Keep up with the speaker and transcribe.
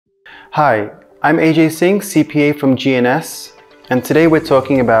Hi, I'm AJ Singh, CPA from GNS, and today we're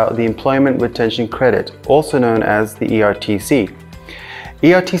talking about the Employment Retention Credit, also known as the ERTC.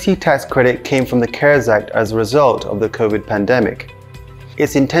 ERTC tax credit came from the CARES Act as a result of the COVID pandemic.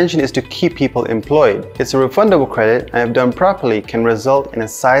 Its intention is to keep people employed. It's a refundable credit and if done properly can result in a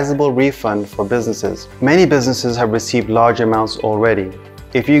sizable refund for businesses. Many businesses have received large amounts already.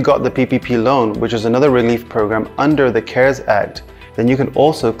 If you got the PPP loan, which is another relief program under the CARES Act, then you can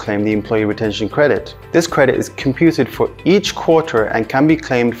also claim the Employee Retention Credit. This credit is computed for each quarter and can be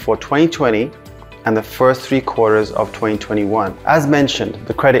claimed for 2020 and the first 3 quarters of 2021. As mentioned,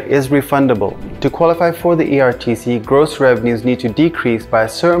 the credit is refundable. To qualify for the ERTC, gross revenues need to decrease by a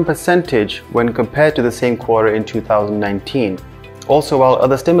certain percentage when compared to the same quarter in 2019. Also, while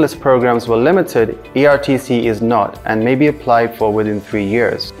other stimulus programs were limited, ERTC is not and may be applied for within 3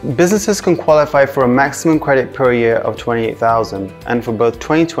 years. Businesses can qualify for a maximum credit per year of $28,000, and for both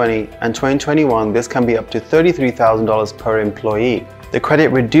 2020 and 2021 this can be up to $33,000 per employee. The credit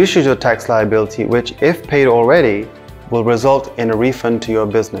reduces your tax liability, which, if paid already, will result in a refund to your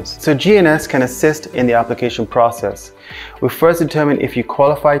business. So GNS can assist in the application process. We first determine if you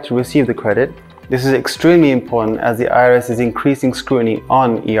qualify to receive the credit. This is extremely important as the IRS is increasing scrutiny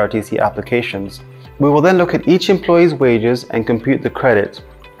on ERTC applications. We will then look at each employee's wages and compute the credit,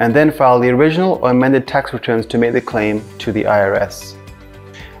 and then file the original or amended tax returns to make the claim to the IRS.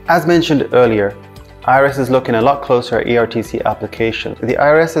 As mentioned earlier, IRS is looking a lot closer at ERTC applications. The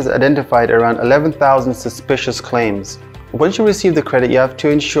IRS has identified around 11,000 suspicious claims. Once you receive the credit, you have to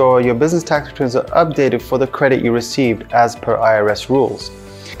ensure your business tax returns are updated for the credit you received as per IRS rules.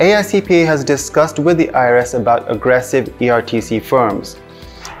 AICPA has discussed with the IRS about aggressive ERTC firms.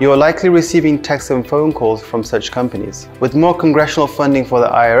 You are likely receiving texts and phone calls from such companies. With more congressional funding for the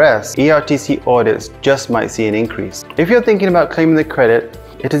IRS, ERTC audits just might see an increase. If you're thinking about claiming the credit,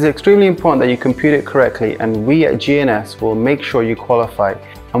 it is extremely important that you compute it correctly, and we at GNS will make sure you qualify,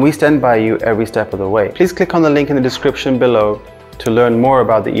 and we stand by you every step of the way. Please click on the link in the description below to learn more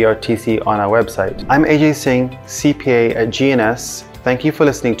about the ERTC on our website. I'm AJ Singh, CPA at GNS. Thank you for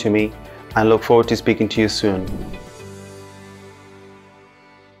listening to me and look forward to speaking to you soon.